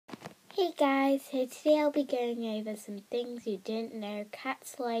Hey guys, so today I'll be going over some things you didn't know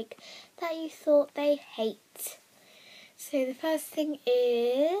cats like that you thought they hate. So the first thing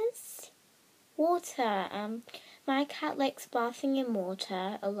is water. My cat likes bathing in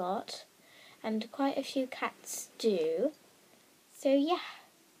water a lot, and quite a few cats do. So yeah,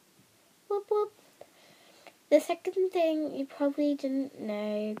 whoop whoop. The second thing you probably didn't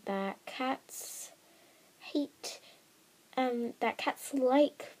know that cats hate that cats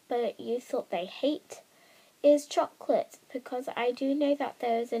like but you thought they hate is chocolate, because I do know that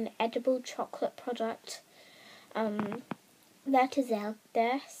there is an edible chocolate product that is out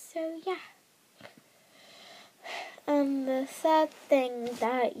there. So yeah. The third thing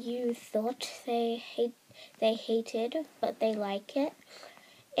that you thought they hated but they like it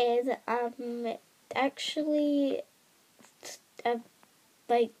is actually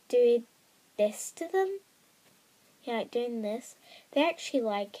like doing this to them. Yeah, like doing this. They actually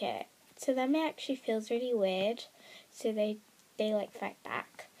like it. So them it actually feels really weird. So they like fight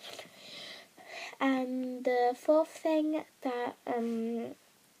back. And the fourth thing that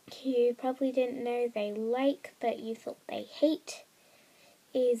you probably didn't know they like but you thought they hate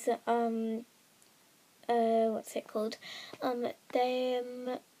is what's it called? Well,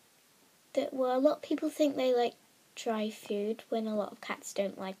 a lot of people think they like dry food when a lot of cats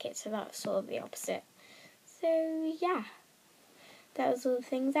don't like it, so that's sort of the opposite. So yeah, that was all the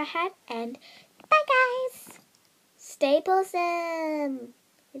things I had, and bye guys! Stay awesome!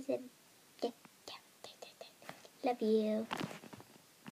 Love you.